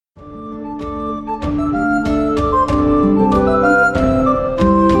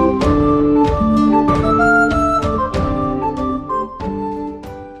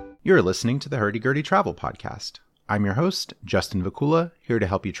listening to the Hurdy-Gurdy Travel Podcast. I'm your host, Justin Vakula, here to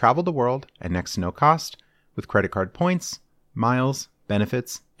help you travel the world at next to no cost with credit card points, miles,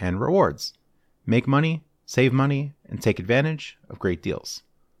 benefits, and rewards. Make money, save money, and take advantage of great deals.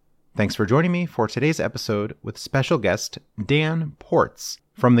 Thanks for joining me for today's episode with special guest Dan Ports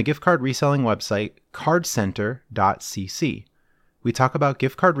from the gift card reselling website CardCenter.cc. We talk about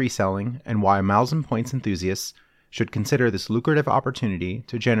gift card reselling and why miles and points enthusiasts should consider this lucrative opportunity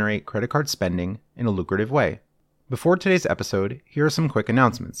to generate credit card spending in a lucrative way. Before today's episode, here are some quick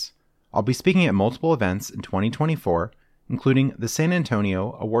announcements. I'll be speaking at multiple events in 2024, including the San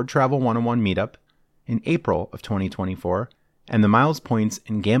Antonio Award Travel 101 meetup in April of 2024, and the Miles Points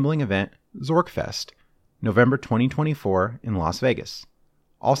and Gambling event Zorkfest, November 2024 in Las Vegas.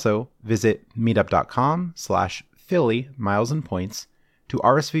 Also, visit meetup.com/Philly Miles and Points to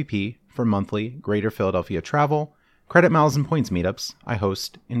RSVP for monthly Greater Philadelphia travel, credit miles and points meetups I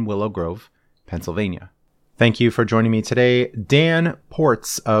host in Willow Grove, Pennsylvania. Thank you for joining me today, Dan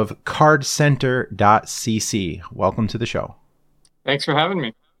Ports of CardCenter.cc. Welcome to the show. Thanks for having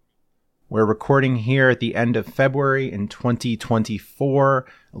me. We're recording here at the end of February in 2024,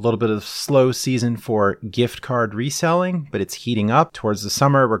 a little bit of slow season for gift card reselling, but it's heating up. Towards the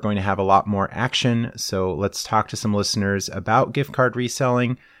summer, we're going to have a lot more action. So let's talk to some listeners about gift card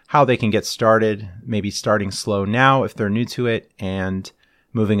reselling, how they can get started, maybe starting slow now if they're new to it, and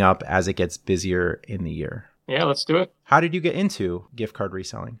moving up as it gets busier in the year. Yeah, let's do it. How did you get into gift card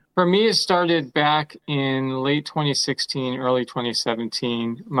reselling? For me, it started back in late 2016, early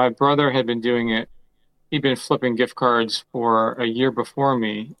 2017. My brother had been doing it. He'd been flipping gift cards for a year before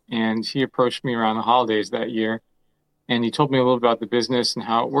me, and he approached me around the holidays that year. And he told me a little about the business and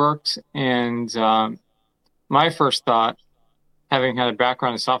how it worked. And my first thought, having had a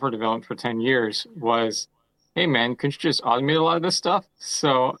background in software development for 10 years, was, hey, man, couldn't you just automate a lot of this stuff?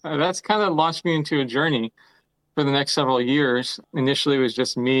 So that's kind of launched me into a journey for the next several years. Initially, it was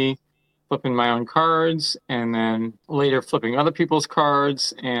just me flipping my own cards, and then later flipping other people's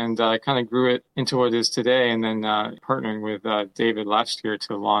cards, and I kind of grew it into what it is today, and then partnering with David last year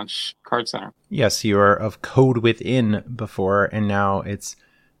to launch CardCenter. Yes, you were of Code Within before, and now it's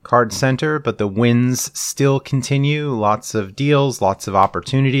CardCenter, but the wins still continue. Lots of deals, lots of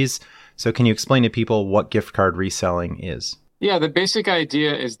opportunities. So can you explain to people what gift card reselling is? Yeah, the basic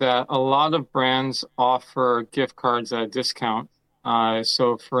idea is that a lot of brands offer gift cards at a discount.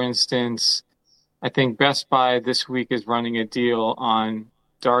 So for instance, I think Best Buy this week is running a deal on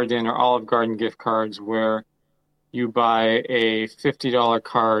Darden or Olive Garden gift cards where you buy a $50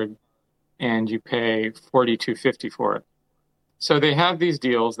 card and you pay $42.50 for it. So they have these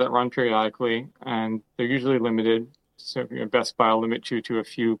deals that run periodically, and they're usually limited. So Best Buy will limit you to a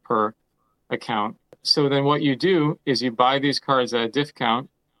few per account. So then what you do is you buy these cards at a discount.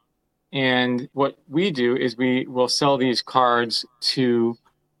 And what we do is we will sell these cards to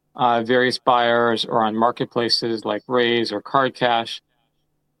various buyers or on marketplaces like Raise or Card Cash.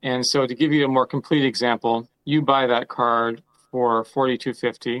 And so to give you a more complete example, you buy that card for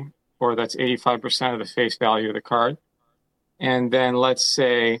 $42.50, or that's 85% of the face value of the card. And then let's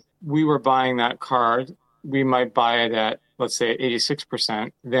say we were buying that card, we might buy it at, let's say,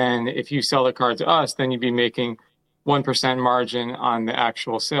 86%. Then if you sell the card to us, then you'd be making 1% margin on the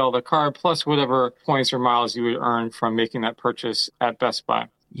actual sale of the card, plus whatever points or miles you would earn from making that purchase at Best Buy.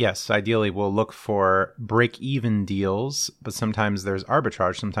 Yes, ideally we'll look for break-even deals, but sometimes there's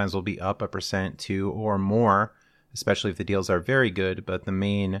arbitrage. Sometimes we'll be up 1%, 2%, or more, especially if the deals are very good. But the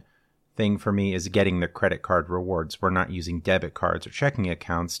main thing for me is getting the credit card rewards. We're not using debit cards or checking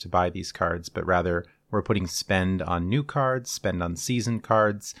accounts to buy these cards, but rather we're putting spend on new cards, spend on seasoned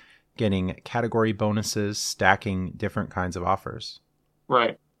cards, getting category bonuses, stacking different kinds of offers.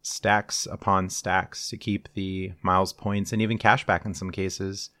 Right. Stacks upon stacks to keep the miles, points, and even cashback in some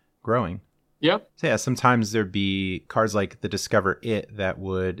cases growing. Yep. So yeah, sometimes there'd be cards like the Discover It that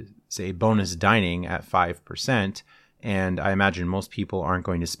would say bonus dining at 5%. And I imagine most people aren't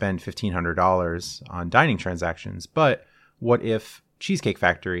going to spend $1,500 on dining transactions. But what if Cheesecake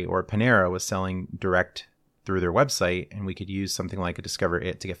Factory or Panera was selling direct through their website, and we could use something like a Discover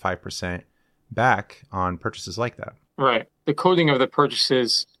It to get 5% back on purchases like that? Right. The coding of the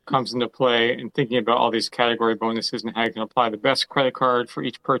purchases comes into play in thinking about all these category bonuses and how you can apply the best credit card for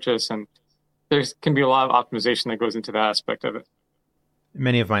each purchase. And there can be a lot of optimization that goes into that aspect of it.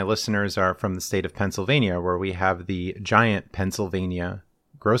 Many of my listeners are from the state of Pennsylvania, where we have the Giant Pennsylvania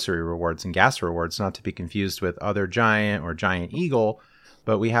grocery rewards and gas rewards, not to be confused with other Giant or Giant Eagle,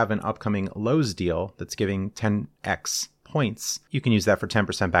 but we have an upcoming Lowe's deal that's giving 10x points. You can use that for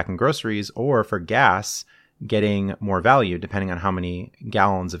 10% back in groceries, or for gas, getting more value depending on how many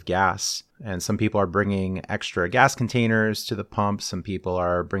gallons of gas. And some people are bringing extra gas containers to the pump. Some people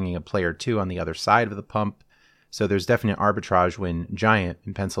are bringing a play or two on the other side of the pump. So there's definite arbitrage when Giant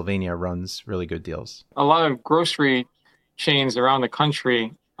in Pennsylvania runs really good deals. A lot of grocery chains around the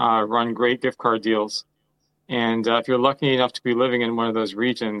country run great gift card deals. And if you're lucky enough to be living in one of those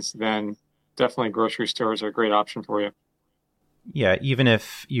regions, then definitely grocery stores are a great option for you. Yeah, even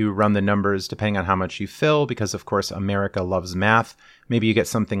if you run the numbers depending on how much you fill, because of course America loves math, maybe you get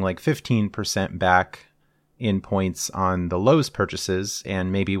something like 15% back in points on the Lowe's purchases,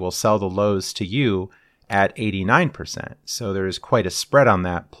 and maybe we'll sell the Lowe's to you at 89%. So there's quite a spread on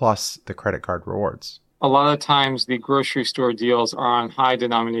that, plus the credit card rewards. A lot of times the grocery store deals are on high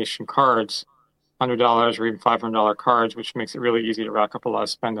denomination cards, $100 or even $500 cards, which makes it really easy to rack up a lot of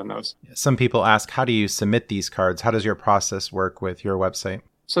spend on those. Some people ask, how do you submit these cards? How does your process work with your website?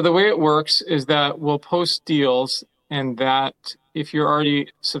 So the way it works is that we'll post deals, and that if you're already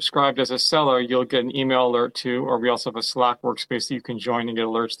subscribed as a seller, you'll get an email alert too, or we also have a Slack workspace that you can join and get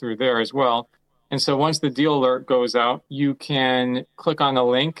alerts through there as well. And so once the deal alert goes out, you can click on a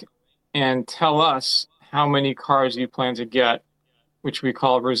link and tell us how many cards you plan to get, which we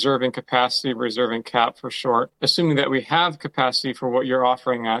call reserving capacity, reserving cap for short. Assuming that we have capacity for what you're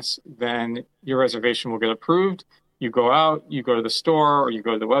offering us, then your reservation will get approved. You go out, you go to the store, or you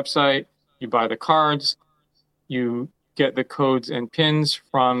go to the website, you buy the cards, you get the codes and pins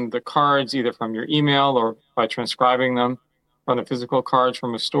from the cards, either from your email or by transcribing them from the physical cards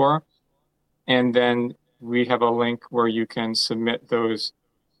from a store. And then we have a link where you can submit those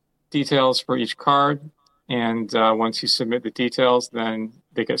details for each card. And once you submit the details, then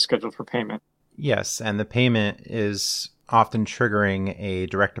they get scheduled for payment. Yes, and the payment is often triggering a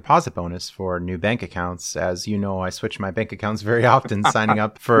direct deposit bonus for new bank accounts. As you know, I switch my bank accounts very often, signing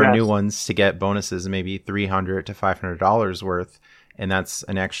up for Yes. new ones to get bonuses, maybe $300 to $500 worth. And that's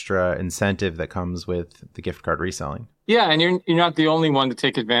an extra incentive that comes with the gift card reselling. Yeah, and you're not the only one to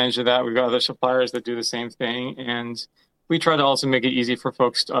take advantage of that. We've got other suppliers that do the same thing. And we try to also make it easy for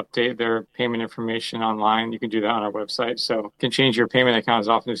folks to update their payment information online. You can do that on our website. So you can change your payment account as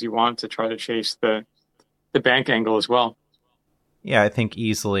often as you want to try to chase the bank angle as well. Yeah, I think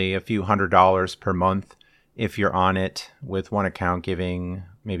easily a few $100s per month if you're on it, with one account giving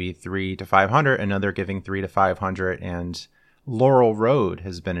maybe $300 to $500, another giving $300 to $500. And Laurel Road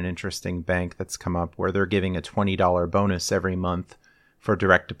has been an interesting bank that's come up where they're giving a $20 bonus every month for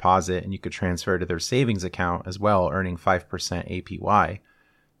direct deposit, and you could transfer to their savings account as well, earning 5% APY.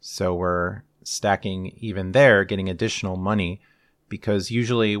 So we're stacking even there, getting additional money, because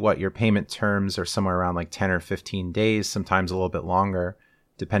usually your payment terms are somewhere around like 10 or 15 days, sometimes a little bit longer,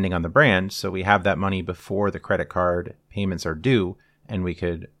 depending on the brand. So we have that money before the credit card payments are due, and we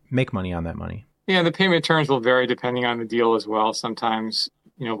could make money on that money. Yeah, the payment terms will vary depending on the deal as well. Sometimes,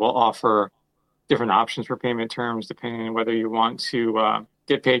 we'll offer different options for payment terms depending on whether you want to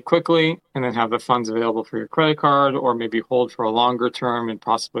get paid quickly and then have the funds available for your credit card, or maybe hold for a longer term and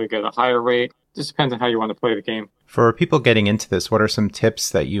possibly get a higher rate. Just depends on how you want to play the game. For people getting into this, what are some tips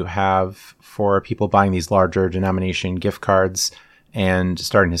that you have for people buying these larger denomination gift cards and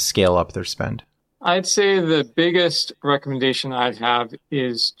starting to scale up their spend? I'd say the biggest recommendation I'd have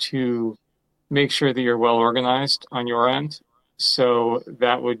is to make sure that you're well organized on your end. So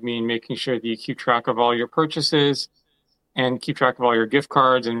that would mean making sure that you keep track of all your purchases and keep track of all your gift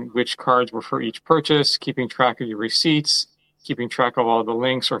cards and which cards were for each purchase, keeping track of your receipts, keeping track of all the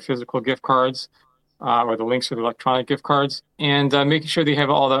links or physical gift cards, or the links for the electronic gift cards, and making sure that you have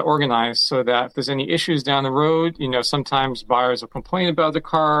all that organized so that if there's any issues down the road, sometimes buyers will complain about the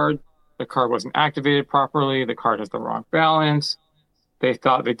card wasn't activated properly, the card has the wrong balance, they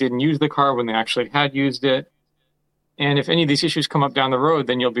thought they didn't use the card when they actually had used it. And if any of these issues come up down the road,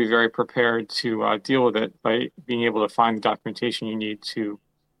 then you'll be very prepared to deal with it by being able to find the documentation you need to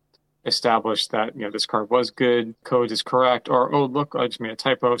establish that, this card was good, code is correct, or, oh, look, I just made a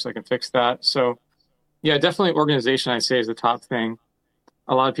typo, so I can fix that. So, yeah, definitely organization, I'd say, is the top thing.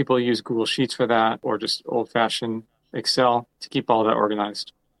 A lot of people use Google Sheets for that, or just old-fashioned Excel to keep all that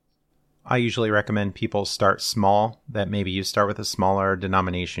organized. I usually recommend people start small, that maybe you start with a smaller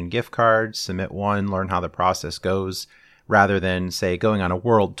denomination gift card, submit one, learn how the process goes, rather than, say, going on a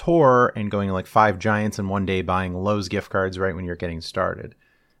world tour and going to like 5 Giants in one day buying Lowe's gift cards right when you're getting started.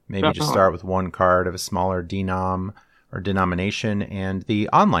 Maybe Definitely. Just start with one card of a smaller denom or denomination. And the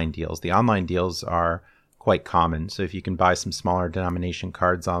online deals are quite common. So if you can buy some smaller denomination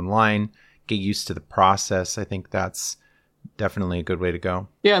cards online, get used to the process, I think that's definitely a good way to go.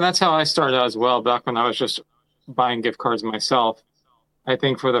 Yeah, and that's how I started out as well. Back when I was just buying gift cards myself, I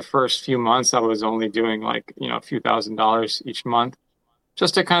think for the first few months, I was only doing like, a few $1,000s each month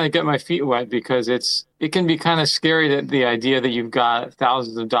just to kind of get my feet wet because it can be kind of scary that the idea that you've got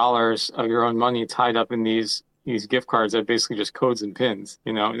thousands of dollars of your own money tied up in these gift cards that are basically just codes and pins,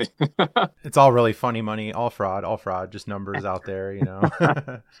 It's all really funny money, all fraud, just numbers out there,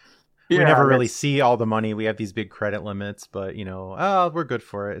 We Yeah, never and really it's see all the money. We have these big credit limits, but oh, we're good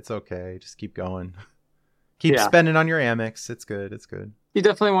for it. It's okay. Just keep going. Keep yeah. spending on your Amex. It's good. It's good. You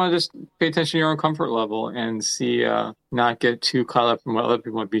definitely want to just pay attention to your own comfort level and see not get too caught up in what other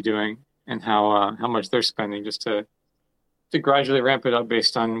people might be doing and how much they're spending just to gradually ramp it up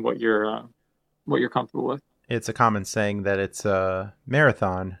based on what you're comfortable with. It's a common saying that it's a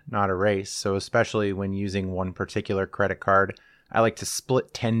marathon, not a race. So especially when using one particular credit card, I like to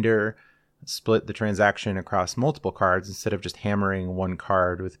split the transaction across multiple cards instead of just hammering one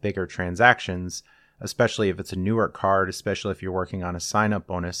card with bigger transactions, especially if it's a newer card, especially if you're working on a sign-up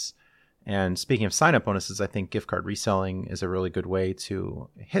bonus. And speaking of sign-up bonuses, I think gift card reselling is a really good way to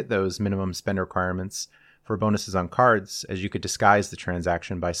hit those minimum spend requirements for bonuses on cards, as you could disguise the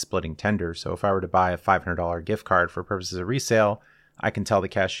transaction by splitting tender. So if I were to buy a $500 gift card for purposes of resale, I can tell the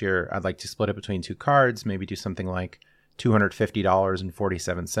cashier I'd like to split it between two cards, maybe do something like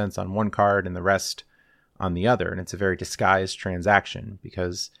 $250.47 on one card and the rest on the other. And it's a very disguised transaction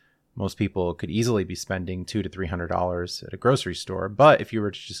because most people could easily be spending $200 to $300 at a grocery store. But if you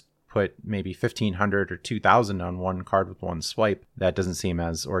were to just put maybe $1,500 or $2,000 on one card with one swipe, that doesn't seem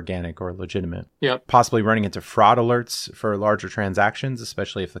as organic or legitimate. Yep. Possibly running into fraud alerts for larger transactions,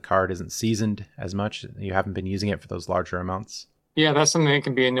 especially if the card isn't seasoned as much. You haven't been using it for those larger amounts. Yeah, that's something that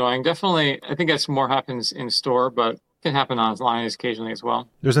can be annoying. Definitely, I think that's more happens in store, but can happen online occasionally as well.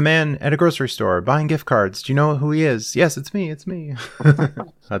 There's a man at a grocery store buying gift cards. Do you know who he is? Yes, it's me. It's me.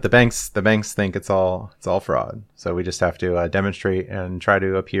 The banks think it's all fraud. So we just have to demonstrate and try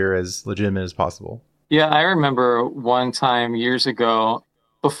to appear as legitimate as possible. Yeah, I remember one time years ago,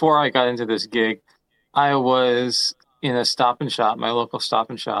 before I got into this gig, I was in a Stop and Shop, my local Stop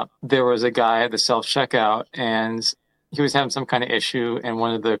and Shop. There was a guy at the self-checkout and he was having some kind of issue and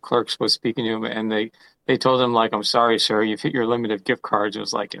one of the clerks was speaking to him and they told him like, I'm sorry, sir, you've hit your limit of gift cards. It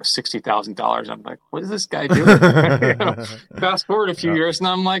was like $60,000. I'm like, what is this guy doing? Fast forward a few years and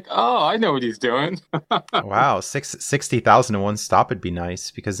I'm like, oh, I know what he's doing. Wow, 60,000 in one stop would be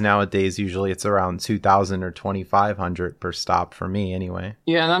nice because nowadays usually it's around 2,000 or 2,500 per stop for me anyway.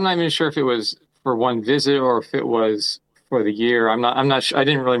 Yeah, and I'm not even sure if it was for one visit or if it was for the year. I'm not sure. I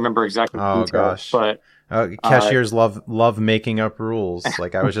didn't really remember exactly the details, gosh. But cashiers love making up rules.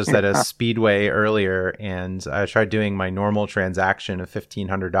 Like I was just at a Speedway earlier and I tried doing my normal transaction of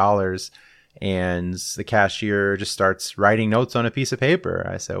 $1,500 and the cashier just starts writing notes on a piece of paper.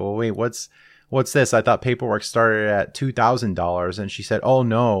 I said, well, wait, what's this? I thought paperwork started at $2,000. And she said, oh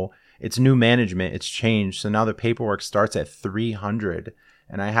no, it's new management. It's changed. So now the paperwork starts at $300.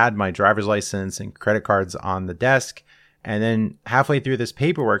 And I had my driver's license and credit cards on the desk. And then halfway through this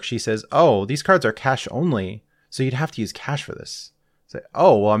paperwork, she says, oh, these cards are cash only, so you'd have to use cash for this. I say,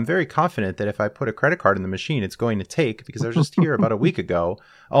 oh, well, I'm very confident that if I put a credit card in the machine, it's going to take because I was just here about a week ago.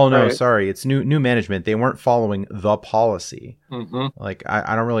 Oh, no, Right. sorry. It's new management. They weren't following the policy. hmm Like,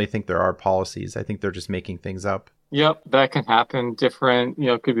 I don't really think there are policies. I think they're just making things up. Yep, that can happen. Different,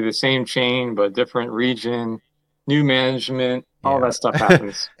 it could be the same chain, but different region, new management, all Yeah. that stuff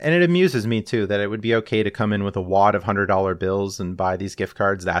happens. And it amuses me, too, that it would be okay to come in with a wad of $100 bills and buy these gift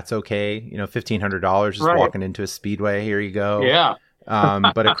cards. That's okay. $1,500 just Right. walking into a Speedway. Here you go. Yeah.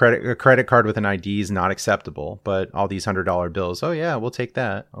 But a credit card with an ID is not acceptable. But all these $100 bills, oh yeah, we'll take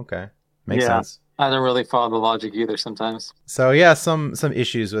that. Okay, makes Yeah. sense. I don't really follow the logic either sometimes. So yeah, some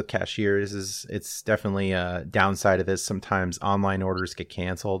issues with cashiers is it's definitely a downside of this. Sometimes online orders get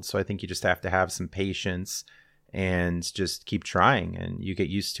canceled, so I think you just have to have some patience and just keep trying, and you get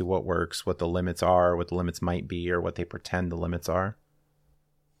used to what works, what the limits are, what the limits might be, or what they pretend the limits are.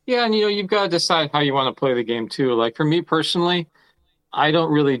 Yeah, and you've got to decide how you want to play the game too. Like for me personally, I don't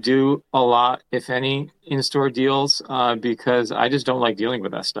really do a lot, if any, in-store deals because I just don't like dealing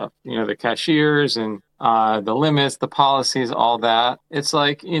with that stuff. The cashiers and the limits, the policies, all that. It's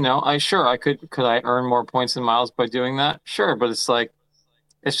like, could I earn more points and miles by doing that? Sure, but it's like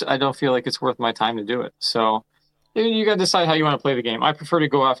I don't feel like it's worth my time to do it. So you got to decide how you want to play the game. I prefer to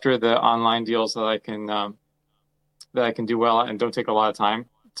go after the online deals that I can do well at and don't take a lot of time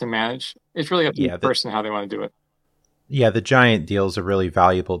to manage. It's really up to the person how they want to do it. Yeah, the giant deals are really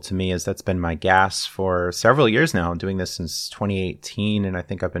valuable to me as that's been my gas for several years now. I'm doing this since 2018, and I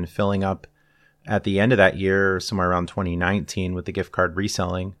think I've been filling up at the end of that year, somewhere around 2019, with the gift card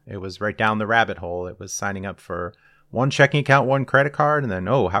reselling. It was right down the rabbit hole. It was signing up for one checking account, one credit card, and then,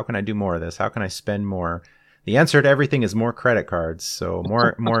 oh, how can I do more of this? How can I spend more? The answer to everything is more credit cards. So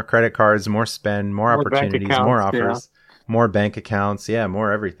more credit cards, more spend, more More bank opportunities, more accounts, yeah. offers, more bank accounts. Yeah,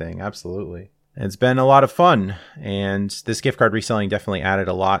 more everything. Absolutely. It's been a lot of fun. And this gift card reselling definitely added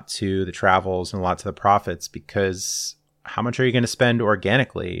a lot to the travels and a lot to the profits, because how much are you going to spend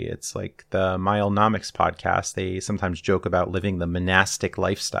organically? It's like the Milenomics podcast. They sometimes joke about living the monastic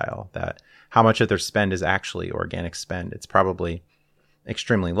lifestyle, that how much of their spend is actually organic spend. It's probably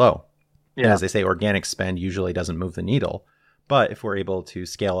extremely low. Yeah. And as they say, organic spend usually doesn't move the needle. But if we're able to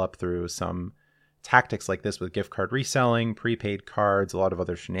scale up through some tactics like this with gift card reselling, prepaid cards, a lot of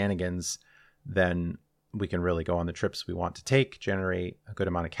other shenanigans, then we can really go on the trips we want to take, generate a good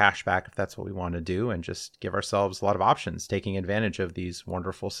amount of cash back if that's what we want to do, and just give ourselves a lot of options, taking advantage of these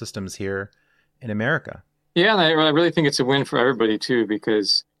wonderful systems here in America. Yeah, and I really think it's a win for everybody too,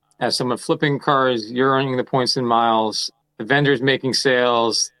 because as someone flipping cars, you're earning the points and miles, the vendor's making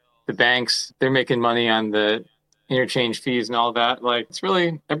sales, the banks, they're making money on the interchange fees and all that. Like, it's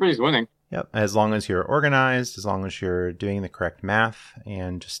really, everybody's winning. Yep. As long as you're organized, as long as you're doing the correct math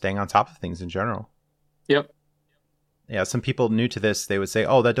and just staying on top of things in general. Yep. Yeah, some people new to this, they would say,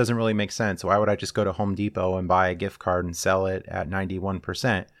 oh, that doesn't really make sense. Why would I just go to Home Depot and buy a gift card and sell it at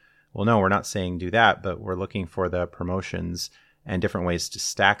 91%? Well, no, we're not saying do that, but we're looking for the promotions and different ways to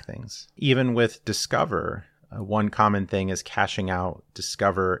stack things. Even with Discover, one common thing is cashing out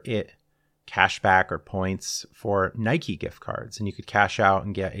Discover It cashback or points for Nike gift cards. And you could cash out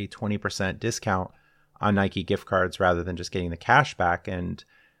and get a 20% discount on Nike gift cards rather than just getting the cash back. And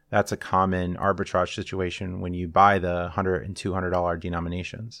that's a common arbitrage situation when you buy the $100 and $200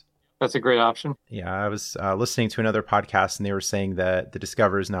 denominations. That's a great option. Yeah, I was listening to another podcast and they were saying that the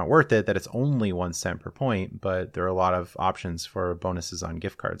Discover is not worth it, that it's only 1 cent per point, but there are a lot of options for bonuses on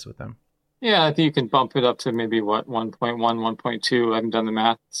gift cards with them. Yeah, I think you can bump it up to maybe 1.1, 1.2. I haven't done the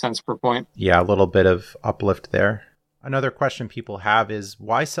math, cents per point. Yeah, a little bit of uplift there. Another question people have is,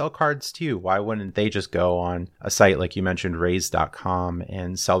 why sell cards to you? Why wouldn't they just go on a site like you mentioned, raise.com,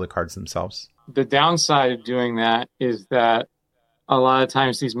 and sell the cards themselves? The downside of doing that is that a lot of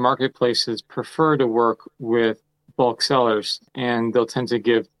times these marketplaces prefer to work with bulk sellers, and they'll tend to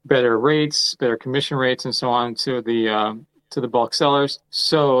give better rates, better commission rates, and so on to the bulk sellers.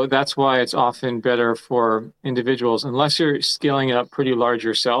 So that's why it's often better for individuals. Unless you're scaling it up pretty large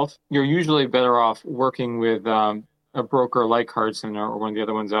yourself, you're usually better off working with a broker like CardCenter or one of the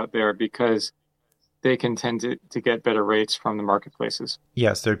other ones out there, because they can tend to get better rates from the marketplaces.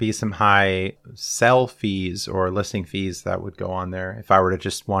 Yes, there'd be some high sell fees or listing fees that would go on there. If I were to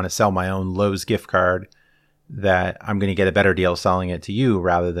just want to sell my own Lowe's gift card, that I'm going to get a better deal selling it to you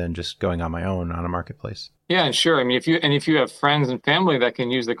rather than just going on my own on a marketplace. Yeah, and sure. I mean, if you have friends and family that can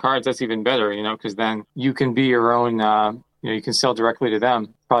use the cards, that's even better, because then you can be your own, you can sell directly to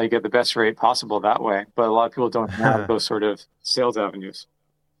them, probably get the best rate possible that way. But a lot of people don't have those sort of sales avenues.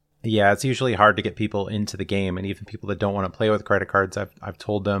 Yeah, it's usually hard to get people into the game. And even people that don't want to play with credit cards, I've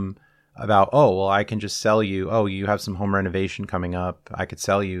told them about, oh, well, I can just sell you, oh, you have some home renovation coming up. I could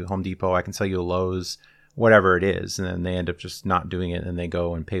sell you Home Depot. I can sell you Lowe's, whatever it is. And then they end up just not doing it and they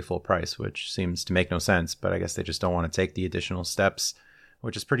go and pay full price, which seems to make no sense. But I guess they just don't want to take the additional steps,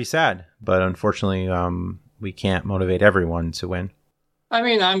 which is pretty sad. But unfortunately, we can't motivate everyone to win. I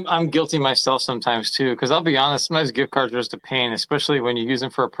mean, I'm guilty myself sometimes too, because I'll be honest, sometimes gift cards are just a pain, especially when you use them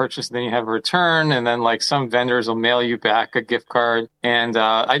for a purchase, then you have a return, and then like some vendors will mail you back a gift card. And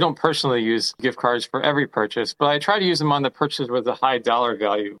I don't personally use gift cards for every purchase, but I try to use them on the purchases with a high dollar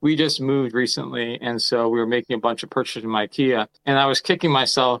value. We just moved recently, and so we were making a bunch of purchases from IKEA, and I was kicking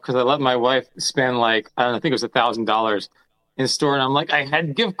myself because I let my wife spend I think it was $1,000 in store, and I'm like, I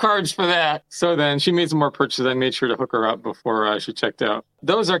had gift cards for that. So then she made some more purchases. I made sure to hook her up before she checked out.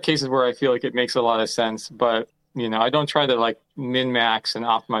 Those are cases where I feel like it makes a lot of sense, but I don't try to min-max and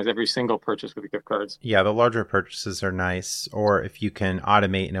optimize every single purchase with the gift cards. Yeah, the larger purchases are nice, or if you can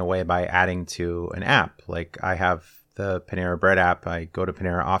automate in a way by adding to an app. Like I have the Panera Bread app. I go to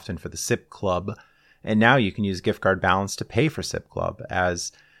Panera often for the Sip Club, and now you can use gift card balance to pay for Sip Club.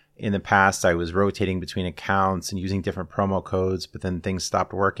 As in the past, I was rotating between accounts and using different promo codes, but then things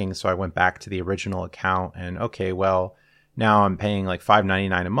stopped working. So I went back to the original account and, okay, well, now I'm paying like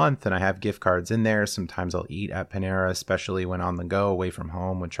 $5.99 a month and I have gift cards in there. Sometimes I'll eat at Panera, especially when on the go, away from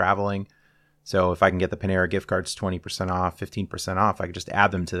home, when traveling. So if I can get the Panera gift cards 20% off, 15% off, I can just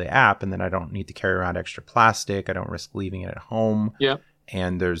add them to the app, and then I don't need to carry around extra plastic. I don't risk leaving it at home. Yeah.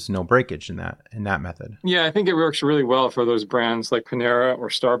 And there's no breakage in that method. Yeah, I think it works really well for those brands like Panera or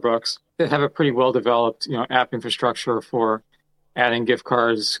Starbucks that have a pretty well-developed, app infrastructure for adding gift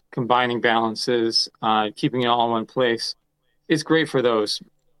cards, combining balances, keeping it all in one place. It's great for those.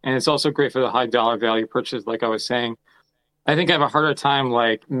 And it's also great for the high dollar value purchase, like I was saying. I think I have a harder time,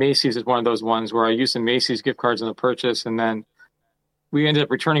 like Macy's is one of those ones where I used some Macy's gift cards in the purchase, and then we ended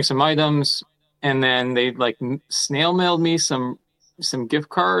up returning some items, and then they like snail mailed me some gift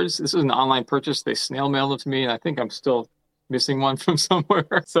cards. This was an online purchase. They snail mailed them to me, and I think I'm still missing one from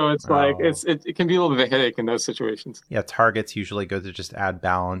somewhere. So it's like Oh. it can be a little bit of a headache in those situations. Yeah, Target's usually good to just add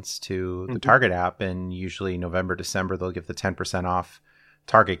balance to the Mhm. Target app, and usually November, December, they'll give the 10% off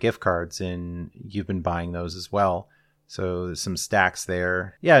Target gift cards, and you've been buying those as well. So there's some stacks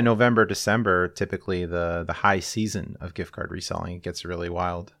there. Yeah, November, December, typically the high season of gift card reselling. It gets really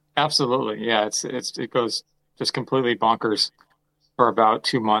wild. Absolutely. Yeah, it goes just completely bonkers for about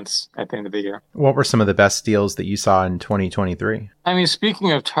 2 months at the end of the year. What were some of the best deals that you saw in 2023? I mean,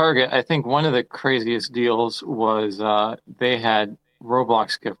 speaking of Target, I think one of the craziest deals was they had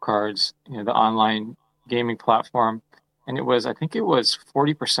Roblox gift cards, the online gaming platform, and I think it was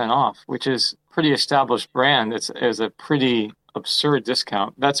 40% off, which is pretty established brand. It's a pretty absurd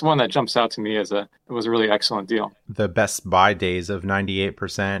discount. That's one that jumps out to me it was a really excellent deal. The Best Buy days of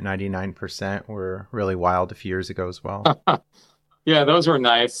 98%, 99% were really wild a few years ago as well. Yeah, those were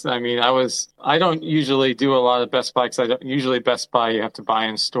nice. I mean, I don't usually do a lot of Best Buy because I don't usually Best Buy you have to buy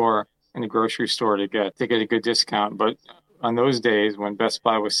in store in the grocery store to get a good discount. But on those days when Best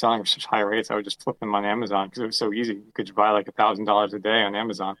Buy was selling for such high rates, I would just flip them on Amazon because it was so easy. You could buy like $1,000 a day on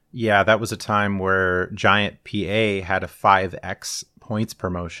Amazon. Yeah, that was a time where Giant PA had a 5x points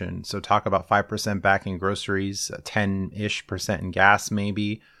promotion. So talk about 5% back in groceries, 10-ish percent in gas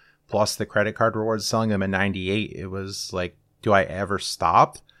maybe, plus the credit card rewards selling them at 98. It was like, do I ever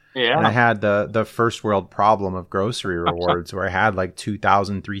stop? And I Yeah. had the first world problem of grocery rewards where I had like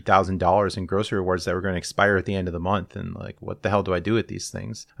 $2,000, $3,000 in grocery rewards that were going to expire at the end of the month. And like, what the hell do I do with these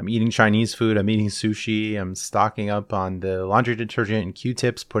things? I'm eating Chinese food. I'm eating sushi. I'm stocking up on the laundry detergent and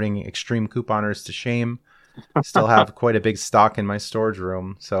Q-tips, putting extreme couponers to shame. Still have quite a big stock in my storage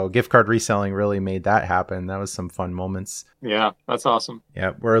room. So gift card reselling really made that happen. That was some fun moments. Yeah, that's awesome.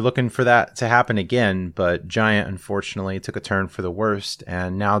 Yeah, we're looking for that to happen again, but Giant unfortunately took a turn for the worst,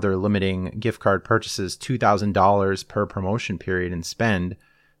 and now they're limiting gift card purchases $2,000 per promotion period and spend.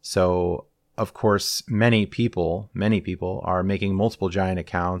 So, of course, many people are making multiple Giant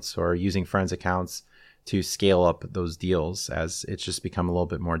accounts or using friends' accounts to scale up those deals as it's just become a little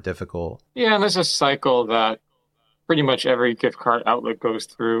bit more difficult. Yeah, and there's a cycle that pretty much every gift card outlet goes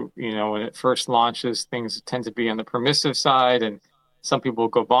through. When it first launches, things tend to be on the permissive side, and some people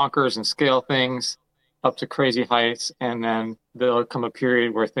go bonkers and scale things up to crazy heights. And then there'll come a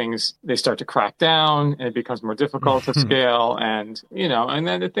period where they start to crack down and it becomes more difficult to scale. And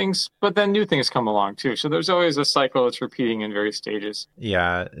then new things come along too. So there's always a cycle that's repeating in various stages.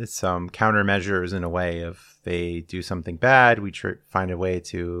 Yeah, it's countermeasures in a way. If they do something bad, we find a way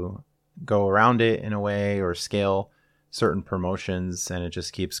to go around it in a way or scale certain promotions, and it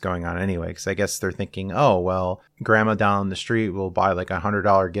just keeps going on anyway. Because I guess they're thinking, oh, well, grandma down the street will buy like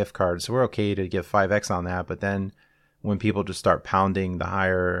 $100 gift card, so we're okay to give 5x on that. But then when people just start pounding the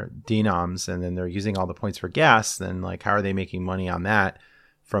higher denoms and then they're using all the points for gas, then like how are they making money on that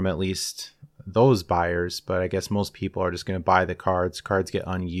from at least those buyers? But I guess most people are just going to buy the cards. Cards get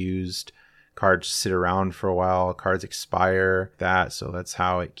unused. Cards sit around for a while, cards expire, so that's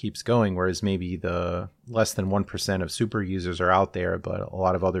how it keeps going. Whereas maybe the less than 1% of super users are out there, but a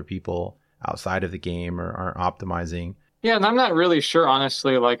lot of other people outside of the game aren't optimizing. Yeah, and I'm not really sure,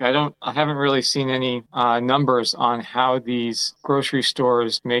 honestly. Like, I haven't really seen any numbers on how these grocery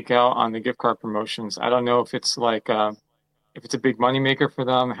stores make out on the gift card promotions. I don't know if it's like if it's a big moneymaker for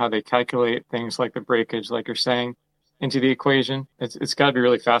them, how they calculate things like the breakage, like you're saying, into the equation. It's got to be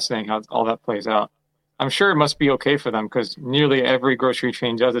really fascinating how all that plays out. I'm sure it must be okay for them because nearly every grocery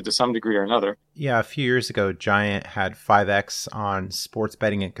chain does it to some degree or another. Yeah, a few years ago, Giant had 5x on sports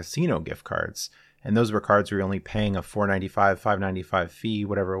betting and casino gift cards. And those were cards where you're only paying a $4.95, $5.95 fee,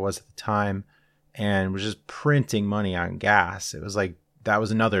 whatever it was at the time, and was just printing money on gas. It was like, that was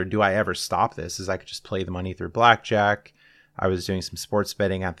another, do I ever stop this? Is I could just play the money through blackjack. I was doing some sports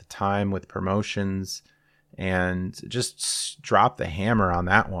betting at the time with promotions, and just dropped the hammer on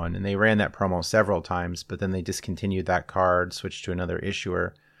that one. And they ran that promo several times, but then they discontinued that card, switched to another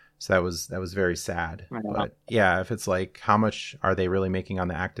issuer. So that was very sad. Yeah. But yeah, if it's like, how much are they really making on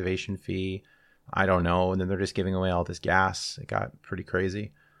the activation fee? I don't know. And then they're just giving away all this gas. It got pretty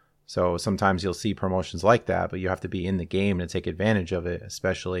crazy. So sometimes you'll see promotions like that, but you have to be in the game to take advantage of it,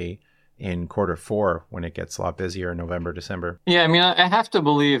 especially in Q4 when it gets a lot busier in November, December. Yeah, I mean, I have to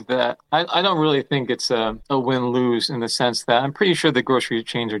believe that I don't really think it's a win-lose in the sense that I'm pretty sure the grocery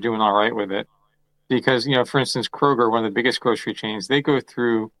chains are doing all right with it. Because, for instance, Kroger, one of the biggest grocery chains, they go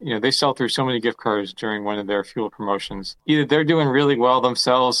through, they sell through so many gift cards during one of their fuel promotions. Either they're doing really well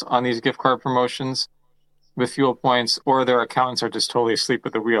themselves on these gift card promotions with fuel points, or their accountants are just totally asleep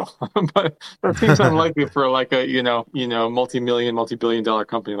at the wheel. But that seems unlikely for like a, multi-billion dollar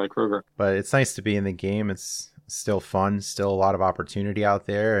company like Kroger. But it's nice to be in the game. It's still fun, still a lot of opportunity out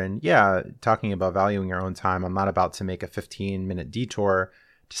there. And yeah, talking about valuing your own time, I'm not about to make a 15-minute detour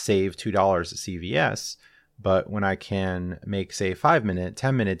to save $2 at CVS, but when I can make, say, 5-minute,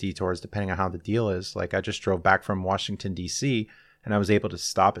 10-minute detours, depending on how the deal is, like I just drove back from Washington, D.C., and I was able to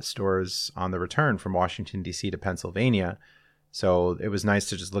stop at stores on the return from Washington, D.C. to Pennsylvania. So it was nice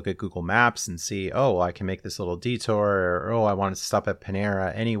to just look at Google Maps and see, oh, I can make this little detour, or, oh, I wanted to stop at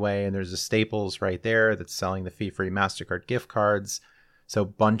Panera anyway, and there's a Staples right there that's selling the fee-free MasterCard gift cards. So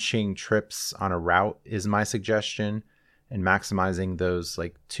bunching trips on a route is my suggestion, and maximizing those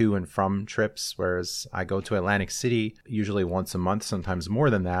like to and from trips, whereas I go to Atlantic City usually once a month, sometimes more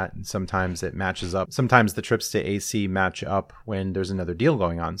than that, and sometimes it matches up. Sometimes the trips to AC match up when there's another deal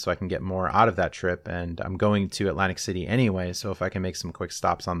going on, so I can get more out of that trip, and I'm going to Atlantic City anyway, so if I can make some quick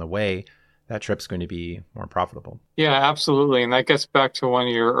stops on the way, that trip's going to be more profitable. Yeah, absolutely. And that gets back to one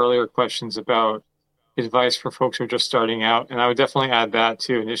of your earlier questions about advice for folks who are just starting out. And I would definitely add that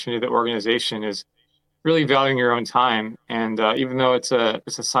too, in addition to the organization, is really valuing your own time. And even though it's a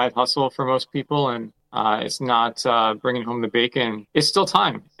side hustle for most people, and it's not bringing home the bacon, it's still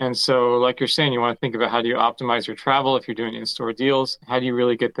time. And so like you're saying, you want to think about how do you optimize your travel if you're doing in-store deals? How do you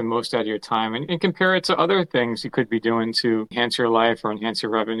really get the most out of your time? And compare it to other things you could be doing to enhance your life or enhance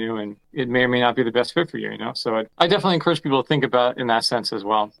your revenue. And it may or may not be the best fit for you, So I definitely encourage people to think about it in that sense as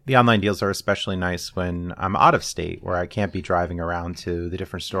well. The online deals are especially nice when I'm out of state, where I can't be driving around to the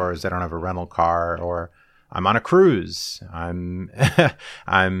different stores. I don't have a rental car, or I'm on a cruise. I'm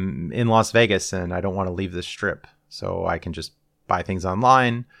in Las Vegas and I don't want to leave the strip. So I can just buy things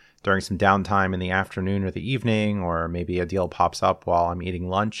online during some downtime in the afternoon or the evening, or maybe a deal pops up while I'm eating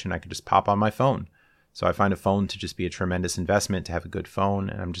lunch and I can just pop on my phone. So I find a phone to just be a tremendous investment, to have a good phone,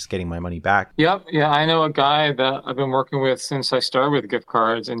 and I'm just getting my money back. Yep. Yeah, I know a guy that I've been working with since I started with gift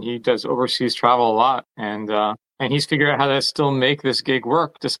cards, and he does overseas travel a lot. And he's figured out how to still make this gig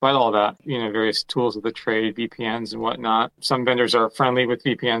work despite all that, various tools of the trade, VPNs and whatnot. Some vendors are friendly with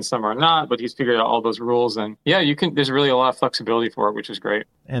VPNs, some are not, but he's figured out all those rules. And yeah, there's really a lot of flexibility for it, which is great.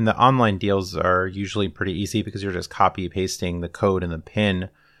 And the online deals are usually pretty easy because you're just copy pasting the code and the PIN,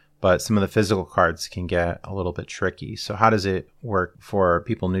 but some of the physical cards can get a little bit tricky. So how does it work for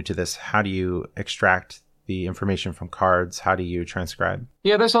people new to this? How do you extract the information from cards? How do you transcribe?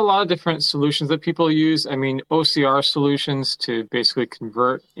 Yeah, there's a lot of different solutions that people use. I mean, OCR solutions to basically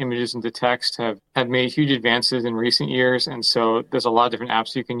convert images into text have made huge advances in recent years. And so there's a lot of different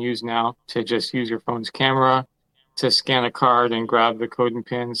apps you can use now to just use your phone's camera to scan a card and grab the code and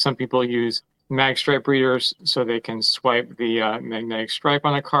PIN. Some people use mag stripe readers so they can swipe the magnetic stripe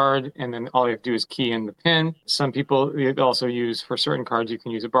on a card, and then all you have to do is key in the PIN. Some people also use, for certain cards, you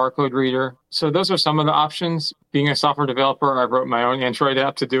can use a barcode reader. So those are some of the options. Being a software developer, I wrote my own Android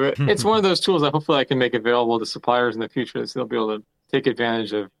app to do it. It's one of those tools that hopefully I can make available to suppliers in the future, so they'll be able to take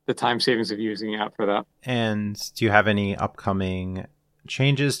advantage of the time savings of using the app for that. And do you have any upcoming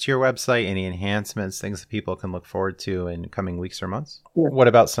changes to your website, any enhancements, things that people can look forward to in coming weeks or months? Yeah. What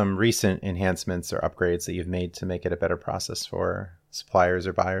about some recent enhancements or upgrades that you've made to make it a better process for suppliers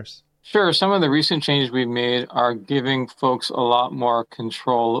or buyers? Sure. Some of the recent changes we've made are giving folks a lot more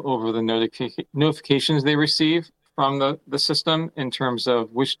control over the notifications they receive from the system in terms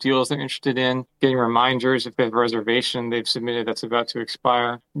of which deals they're interested in, getting reminders if they have a reservation they've submitted that's about to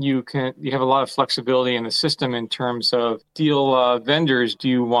expire. You have a lot of flexibility in the system in terms of deal vendors do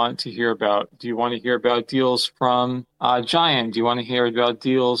you want to hear about? Do you want to hear about deals from Giant? Do you want to hear about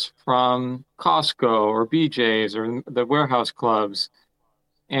deals from Costco or BJ's or the warehouse clubs?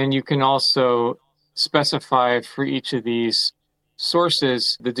 And you can also specify for each of these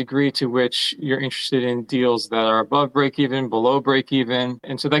sources the degree to which you're interested in deals that are above break even, below break even.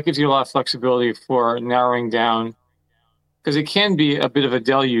 And so that gives you a lot of flexibility for narrowing down, because it can be a bit of a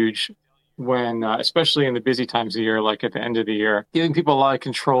deluge when, especially in the busy times of the year, like at the end of the year, giving people a lot of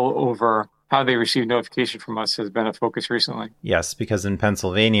control over how they receive notification from us has been a focus recently. Yes, because in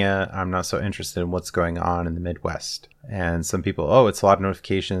Pennsylvania, I'm not so interested in what's going on in the Midwest. And some people, it's a lot of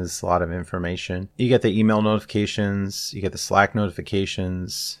notifications, a lot of information. You get the email notifications, you get the Slack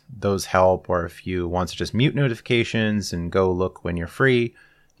notifications. Those help. Or if you want to just mute notifications and go look when you're free,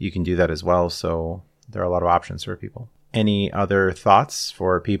 you can do that as well. So there are a lot of options for people. Any other thoughts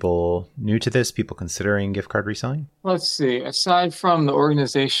for people new to this, people considering gift card reselling? Let's see. Aside from the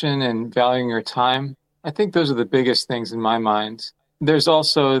organization and valuing your time, I think those are the biggest things in my mind. There's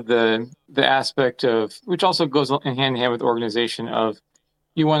also the aspect of, which also goes hand in hand with organization, of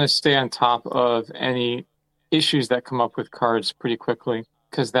you want to stay on top of any issues that come up with cards pretty quickly,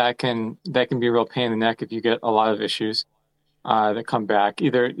 because that can be a real pain in the neck if you get a lot of issues that come back,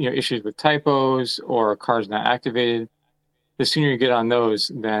 either issues with typos or cards not activated. The sooner you get on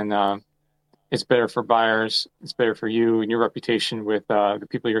those, then it's better for buyers. It's better for you and your reputation with the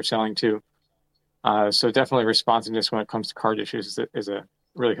people you're selling to. So definitely responsiveness when it comes to card issues is a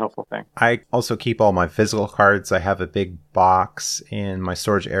really helpful thing. I also keep all my physical cards. I have a big box in my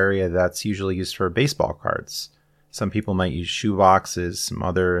storage area that's usually used for baseball cards. Some people might use shoe boxes, some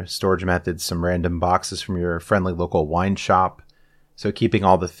other storage methods, some random boxes from your friendly local wine shop. So keeping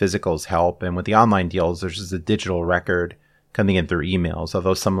all the physicals help. And with the online deals, there's just a digital record coming in through emails,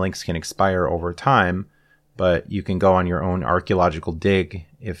 although some links can expire over time, but you can go on your own archaeological dig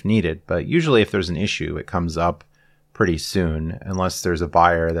if needed. But usually if there's an issue, it comes up pretty soon, unless there's a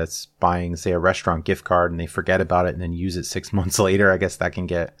buyer that's buying, say, a restaurant gift card and they forget about it and then use it 6 months later. I guess that can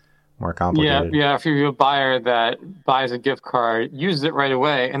get more complicated. Yeah. If you're a buyer that buys a gift card, uses it right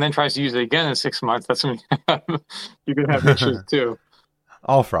away, and then tries to use it again in 6 months, that's when you can have issues too.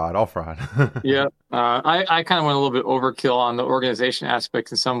 All fraud. Yeah. I kind of went a little bit overkill on the organization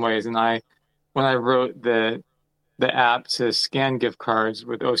aspects in some ways. And when I wrote the app to scan gift cards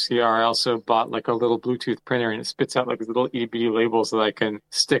with OCR, I also bought like a little Bluetooth printer, and it spits out like little EB labels that I can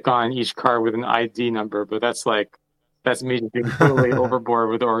stick on each card with an ID number. But that's me just being totally overboard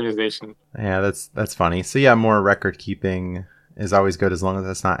with the organization. Yeah, that's funny. So yeah, more record keeping is always good as long as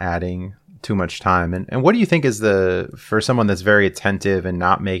it's not adding too much time. And what do you think is for someone that's very attentive and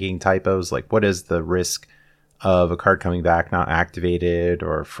not making typos, like what is the risk of a card coming back not activated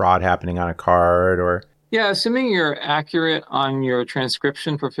or fraud happening on a card? Or yeah, assuming you're accurate on your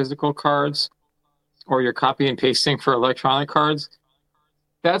transcription for physical cards or your copy and pasting for electronic cards,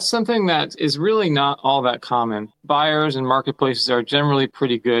 that's something that is really not all that common. Buyers and marketplaces are generally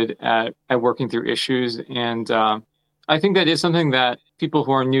pretty good at working through issues. And I think that is something that people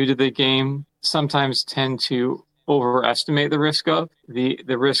who are new to the game sometimes tend to overestimate the risk of. The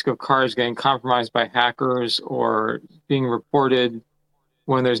risk of cards getting compromised by hackers or being reported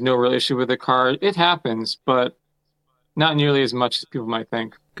when there's no real issue with the card. It happens, but not nearly as much as people might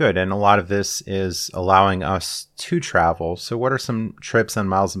think. Good. And a lot of this is allowing us to travel. So what are some trips on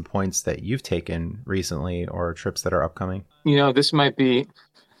Miles and Points that you've taken recently, or trips that are upcoming? This might be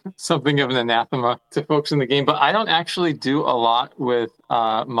something of an anathema to folks in the game, but I don't actually do a lot with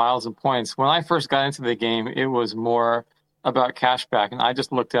Miles and Points. When I first got into the game, it was more about cashback, and I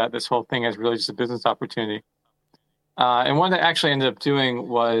just looked at this whole thing as really just a business opportunity. And what I actually ended up doing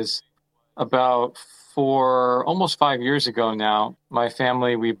was about almost 5 years ago now, my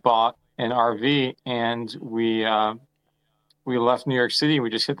family, we bought an RV, and we left New York City.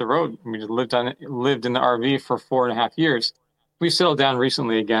 We just hit the road. We just lived in the RV for 4.5 years. We settled down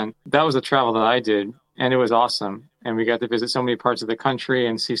recently again. That was the travel that I did, and it was awesome. And we got to visit so many parts of the country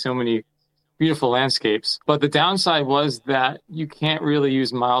and see so many beautiful landscapes. But the downside was that you can't really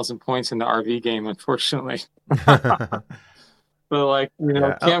use Miles and Points in the RV game, unfortunately. But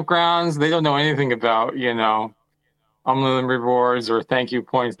campgrounds, they don't know anything about, unlimited rewards or thank you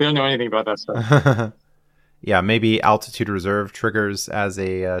points. They don't know anything about that stuff. Yeah, maybe Altitude Reserve triggers as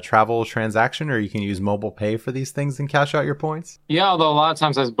a travel transaction, or you can use mobile pay for these things and cash out your points. Yeah, although a lot of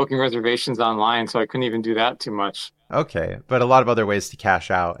times I was booking reservations online, so I couldn't even do that too much. Okay, but a lot of other ways to cash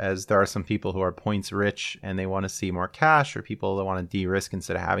out, as there are some people who are points rich and they want to see more cash, or people that want to de-risk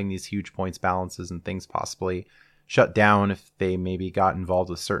instead of having these huge points balances and things possibly shut down if they maybe got involved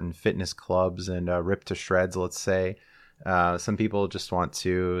with certain fitness clubs and ripped to shreds, let's say. Some people just want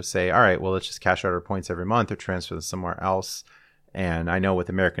to say, all right, well, let's just cash out our points every month or transfer them somewhere else. And I know with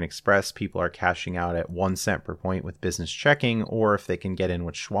American Express, people are cashing out at 1 cent per point with business checking, or if they can get in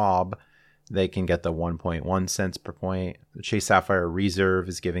with Schwab, they can get the 1.1 cents per point. The Chase Sapphire Reserve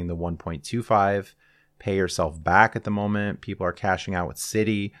is giving the 1.25. Pay yourself back at the moment. People are cashing out with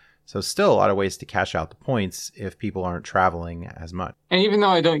Citi. So still a lot of ways to cash out the points if people aren't traveling as much. And even though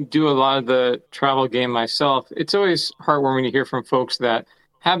I don't do a lot of the travel game myself, it's always heartwarming to hear from folks that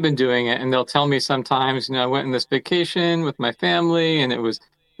have been doing it. And they'll tell me sometimes, I went on this vacation with my family and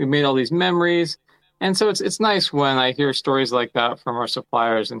we made all these memories. And so it's nice when I hear stories like that from our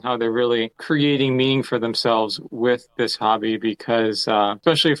suppliers and how they're really creating meaning for themselves with this hobby because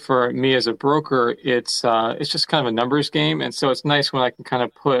especially for me as a broker, it's just kind of a numbers game. And so it's nice when I can kind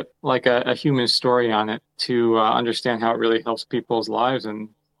of put like a human story on it to understand how it really helps people's lives and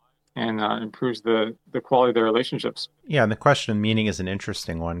improves the quality of their relationships. Yeah, and the question of meaning is an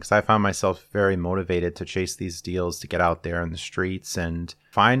interesting one because I found myself very motivated to chase these deals, to get out there in the streets and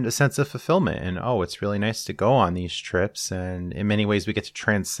find a sense of fulfillment. And oh, it's really nice to go on these trips. And in many ways, we get to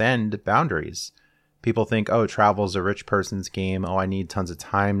transcend boundaries. People think, oh, travel is a rich person's game. Oh, I need tons of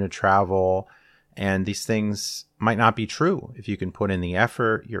time to travel. And these things might not be true. If you can put in the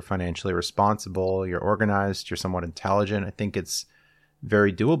effort, you're financially responsible, you're organized, you're somewhat intelligent. I think it's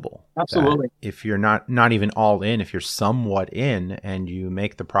very doable. Absolutely. If you're not even all in, if you're somewhat in and you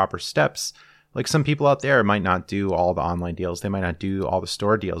make the proper steps, like some people out there might not do all the online deals. They might not do all the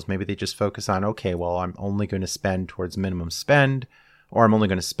store deals. Maybe they just focus on, okay, well, I'm only going to spend towards minimum spend, or I'm only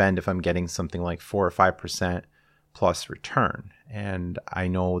going to spend if I'm getting something like 4 or 5% plus return. And I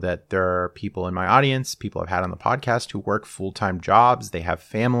know that there are people in my audience, people I've had on the podcast who work full-time jobs. They have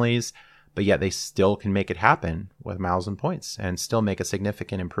families, but yet they still can make it happen with miles and points and still make a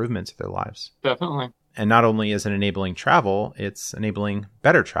significant improvement to their lives. Definitely. And not only is it enabling travel, it's enabling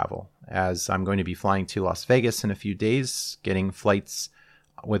better travel, as I'm going to be flying to Las Vegas in a few days, getting flights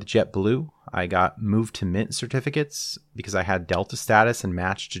with JetBlue. I got moved to Mint certificates because I had Delta status and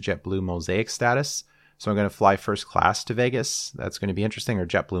matched to JetBlue Mosaic status. So I'm going to fly first class to Vegas. That's going to be interesting, or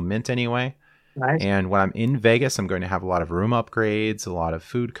JetBlue Mint anyway. Nice. And when I'm in Vegas, I'm going to have a lot of room upgrades, a lot of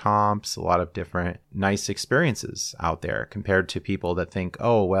food comps, a lot of different nice experiences out there compared to people that think,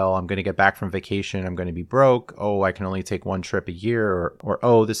 oh, well, I'm going to get back from vacation. I'm going to be broke. Oh, I can only take one trip a year. Or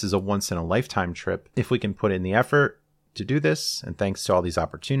oh, this is a once in a lifetime trip. If we can put in the effort to do this, and thanks to all these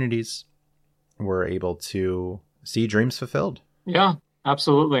opportunities, we're able to see dreams fulfilled. Yeah.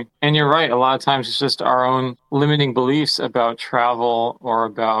 Absolutely. And you're right. A lot of times it's just our own limiting beliefs about travel or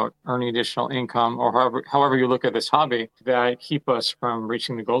about earning additional income or however you look at this hobby that keep us from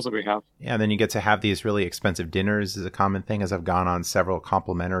reaching the goals that we have. Yeah, and then you get to have these really expensive dinners is a common thing, as I've gone on several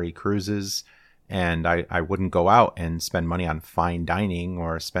complimentary cruises. And I wouldn't go out and spend money on fine dining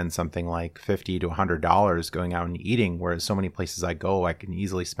or spend something like $50 to $100 going out and eating, whereas so many places I go, I can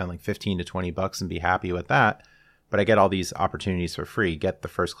easily spend like 15 to 20 bucks and be happy with that. But I get all these opportunities for free, get the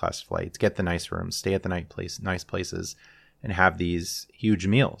first class flights, get the nice rooms, stay at the nice places, and have these huge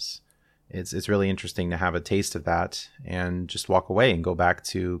meals. It's really interesting to have a taste of that and just walk away and go back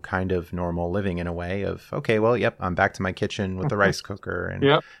to kind of normal living in a way of, okay, well, yep, I'm back to my kitchen with the rice cooker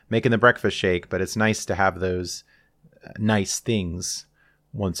and making the breakfast shake. But it's nice to have those nice things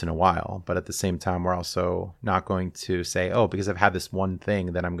once in a while. But at the same time, we're also not going to say, oh, because I've had this one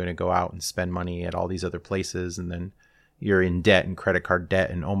thing, that I'm going to go out and spend money at all these other places. And then you're in debt and credit card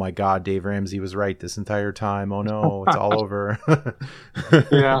debt. And oh my God, Dave Ramsey was right this entire time. Oh no, it's all over.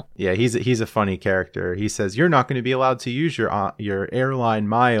 Yeah, he's a funny character. He says, you're not going to be allowed to use your airline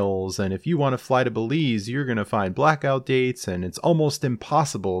miles. And if you want to fly to Belize, you're going to find blackout dates. And it's almost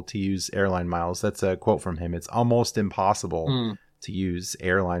impossible to use airline miles. That's a quote from him. It's almost impossible to use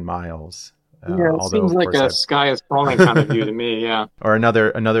airline miles. It seems like a sky is falling kind of view to me, yeah. Or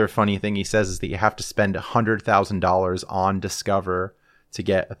another funny thing he says is that you have to spend $100,000 on Discover to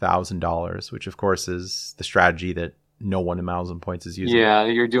get $1,000, which of course is the strategy that no one in Miles and Points is using. Yeah,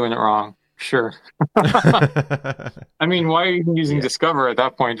 you're doing it wrong. Sure. I mean, why are you even using Discover at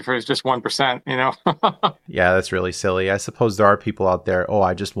that point if it's just 1%, you know? Yeah, that's really silly. I suppose there are people out there, oh,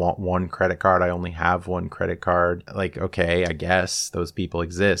 I just want one credit card. I only have one credit card. Like, okay, I guess those people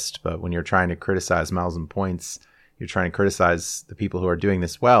exist. But when you're trying to criticize Miles and Points, you're trying to criticize the people who are doing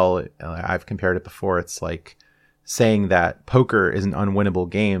this well. I've compared it before. It's like saying that poker is an unwinnable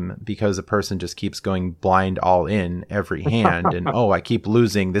game because a person just keeps going blind all in every hand and I keep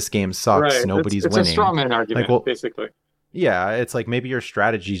losing, this game sucks, right. Nobody's winning. It's a straw man argument, like, well, basically. Yeah, it's like maybe your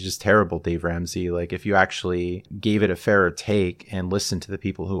strategy is just terrible, Dave Ramsey. Like if you actually gave it a fairer take and listened to the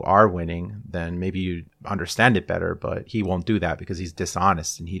people who are winning, then maybe you understand it better, but he won't do that because he's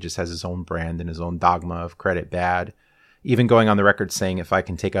dishonest and he just has his own brand and his own dogma of credit bad. Even going on the record saying, if I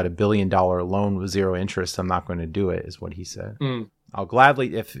can take out $1 billion loan with zero interest, I'm not going to do it, is what he said. I'll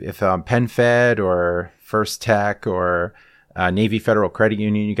gladly, if PenFed or First Tech or Navy Federal Credit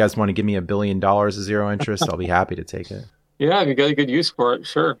Union, you guys want to give me $1 billion of zero interest, I'll be happy to take it. Yeah, if you got a good use for it,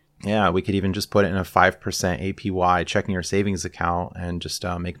 sure. Yeah, we could even just put it in a 5% APY checking or savings account and just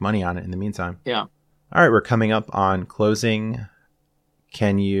make money on it in the meantime. Yeah. All right, we're coming up on closing.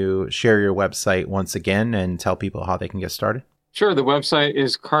 Can you share your website once again and tell people how they can get started? Sure. The website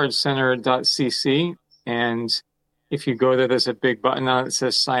is CardCenter.cc. And if you go there, there's a big button on it that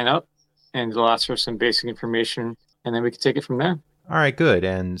says sign up, and it'll ask for some basic information, and then we can take it from there. All right, good.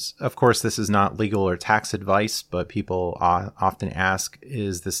 And of course, this is not legal or tax advice, but people often ask,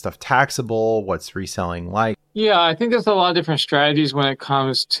 is this stuff taxable? What's reselling like? Yeah, I think there's a lot of different strategies when it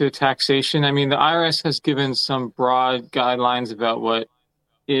comes to taxation. I mean, the IRS has given some broad guidelines about what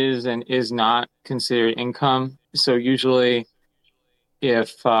is and is not considered income. So usually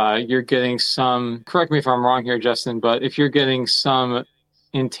if you're getting some, correct me if I'm wrong here, Justin, but if you're getting some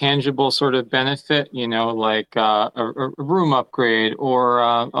intangible sort of benefit, like a room upgrade or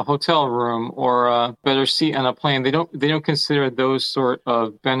a hotel room or a better seat on a plane, they don't consider those sort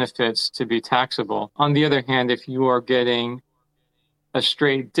of benefits to be taxable. On the other hand, if you are getting a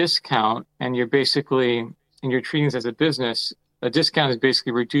straight discount and you're treating this as a business, a discount is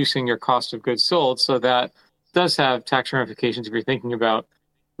basically reducing your cost of goods sold. So that does have tax ramifications if you're thinking about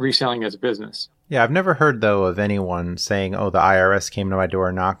reselling as a business. Yeah, I've never heard, though, of anyone saying, oh, the IRS came to my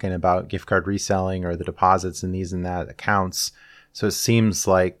door knocking about gift card reselling or the deposits in these and that accounts. So it seems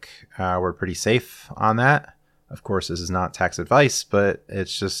like we're pretty safe on that. Of course, this is not tax advice, but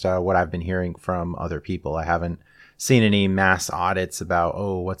it's just what I've been hearing from other people. I haven't seen any mass audits about,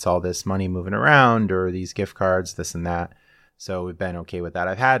 oh, what's all this money moving around or these gift cards, this and that. So we've been okay with that.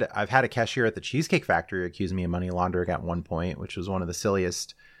 I've had a cashier at the Cheesecake Factory accuse me of money laundering at one point, which was one of the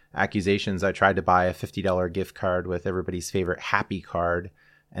silliest accusations. I tried to buy a $50 gift card with everybody's favorite Happy card.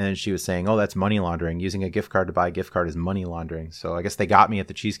 And then she was saying, oh, that's money laundering. Using a gift card to buy a gift card is money laundering. So I guess they got me at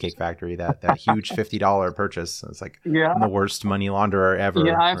the Cheesecake Factory, that huge $50 purchase. It's like, yeah, I'm the worst money launderer ever.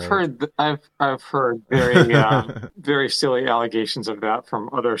 Yeah, I've heard very very silly allegations of that from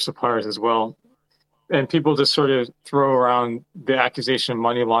other suppliers as well. And people just sort of throw around the accusation of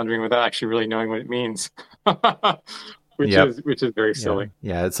money laundering without actually really knowing what it means. Which is very silly.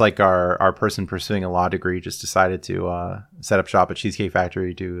 Yeah, it's like our person pursuing a law degree just decided to set up shop at Cheesecake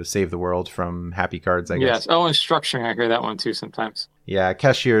Factory to save the world from Happy cards, I guess. Yes. Oh, and structuring. I hear that one too sometimes. Yeah,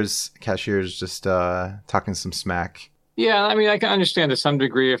 cashiers just talking some smack. Yeah, I mean, I can understand to some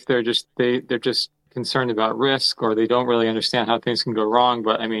degree if they're just concerned about risk or they don't really understand how things can go wrong.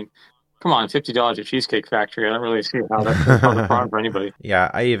 But I mean, come on, $50 at Cheesecake Factory. I don't really see how that's a problem for anybody. Yeah,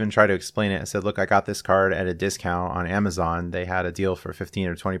 I even tried to explain it. I said, look, I got this card at a discount on Amazon. They had a deal for 15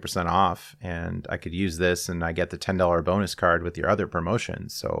 or 20% off, and I could use this, and I get the $10 bonus card with your other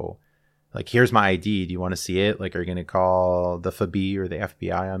promotions. So, like, here's my ID. Do you want to see it? Like, are you going to call the FB or the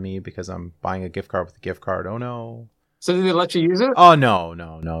FBI on me because I'm buying a gift card with a gift card? Oh, no. So did they let you use it? Oh,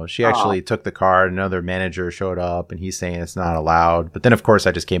 no. She actually took the card. Another manager showed up, and he's saying it's not allowed. But then, of course,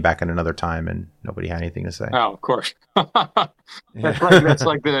 I just came back at another time, and nobody had anything to say. Oh, of course. That's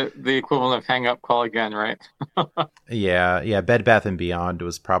like the equivalent of hang up, call again, right? Yeah. Bed Bath & Beyond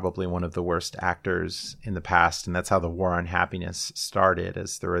was probably one of the worst actors in the past, and that's how the war on happiness started,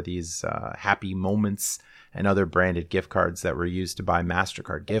 as there were these happy moments and other branded gift cards that were used to buy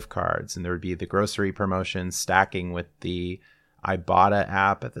MasterCard gift cards. And there would be the grocery promotions stacking with the Ibotta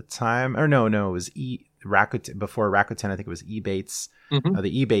app at the time. Or no, it was Rakuten. Before Rakuten, I think it was Ebates. Mm-hmm.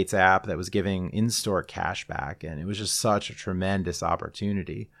 The Ebates app that was giving in-store cash back. And it was just such a tremendous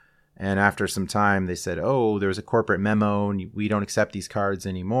opportunity. And after some time, they said, oh, there's a corporate memo and we don't accept these cards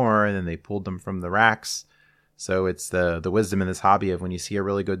anymore. And then they pulled them from the racks. So it's the wisdom in this hobby of when you see a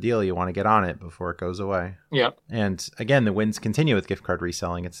really good deal, you want to get on it before it goes away. Yep. And again, the wins continue with gift card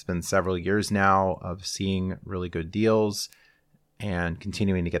reselling. It's been several years now of seeing really good deals and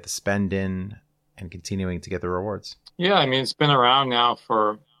continuing to get the spend in and continuing to get the rewards. Yeah, I mean, it's been around now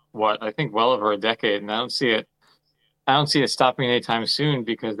for I think well over a decade, and I don't see it stopping anytime soon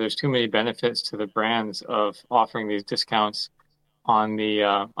because there's too many benefits to the brands of offering these discounts on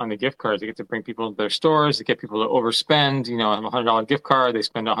the gift cards. They get to bring people to their stores, they get people to overspend, on a $100 gift card, they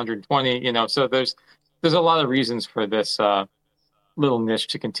spend 120, so there's a lot of reasons for this little niche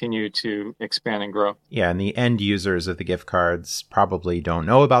to continue to expand and grow. Yeah, and the end users of the gift cards probably don't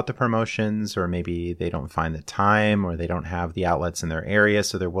know about the promotions, or maybe they don't find the time, or they don't have the outlets in their area,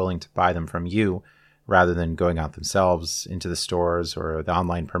 so they're willing to buy them from you rather than going out themselves into the stores or the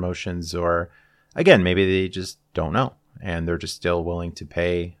online promotions, or again, maybe they just don't know. And they're just still willing to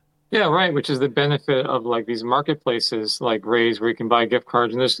pay. Yeah, right. Which is the benefit of like these marketplaces like Raise, where you can buy gift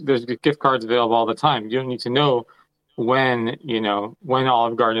cards, and there's gift cards available all the time. You don't need to know when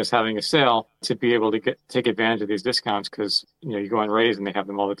Olive Garden is having a sale to be able to take advantage of these discounts because you go on Raise and they have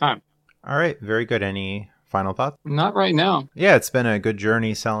them all the time. All right, very good. Any final thoughts? Not right now. Yeah, it's been a good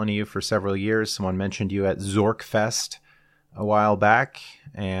journey selling to you for several years. Someone mentioned you at Zorkfest a while back,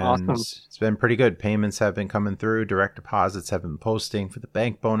 and Awesome. it's been pretty good. Payments have been coming through, direct deposits have been posting for the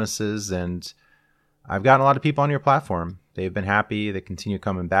bank bonuses, and I've gotten a lot of people on your platform. They've been happy. They continue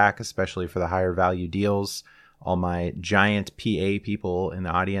coming back, especially for the higher value deals. All my giant PA people in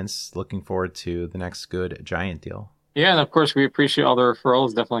the audience looking forward to the next good giant deal. Yeah, and of course, we appreciate all the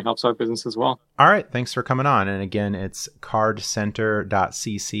referrals. Definitely helps our business as well. All right. Thanks for coming on. And again, it's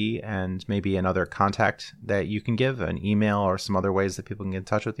CardCenter.cc, and maybe another contact that you can give, an email or some other ways that people can get in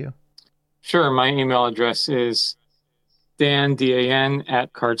touch with you. Sure. My email address is dan,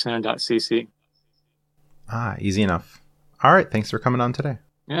 at CardCenter.cc. Easy enough. All right. Thanks for coming on today.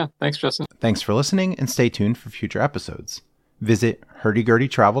 Yeah. Thanks, Justin. Thanks for listening, and stay tuned for future episodes. Visit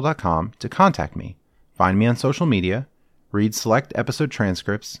hurdygurdytravel.com to contact me. Find me on social media, read select episode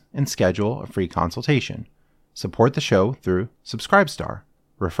transcripts, and schedule a free consultation. Support the show through Subscribestar,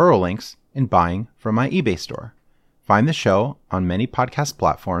 referral links, and buying from my eBay store. Find the show on many podcast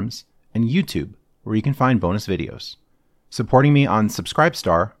platforms and YouTube, where you can find bonus videos. Supporting me on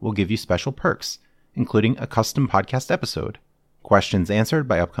Subscribestar will give you special perks, including a custom podcast episode, questions answered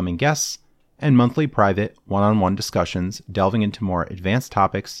by upcoming guests, and monthly private one-on-one discussions delving into more advanced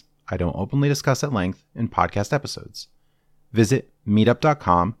topics I don't openly discuss at length in podcast episodes. Visit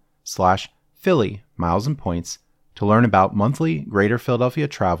meetup.com/Philly Miles and Points to learn about monthly Greater Philadelphia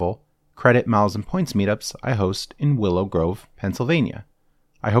travel, credit miles and points meetups I host in Willow Grove, Pennsylvania.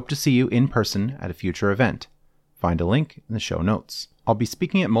 I hope to see you in person at a future event. Find a link in the show notes. I'll be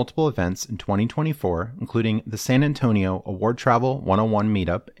speaking at multiple events in 2024, including the San Antonio Award Travel 101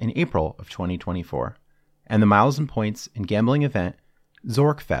 meetup in April of 2024, and the Miles and Points and Gambling event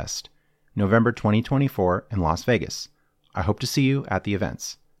Zorkfest, November 2024 in Las Vegas. I hope to see you at the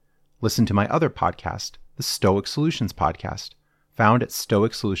events. Listen to my other podcast, the Stoic Solutions Podcast, found at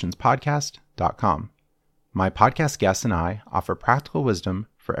stoicsolutionspodcast.com. My podcast guests and I offer practical wisdom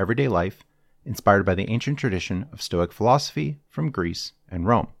for everyday life, inspired by the ancient tradition of Stoic philosophy from Greece and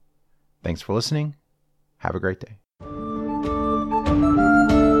Rome. Thanks for listening. Have a great day.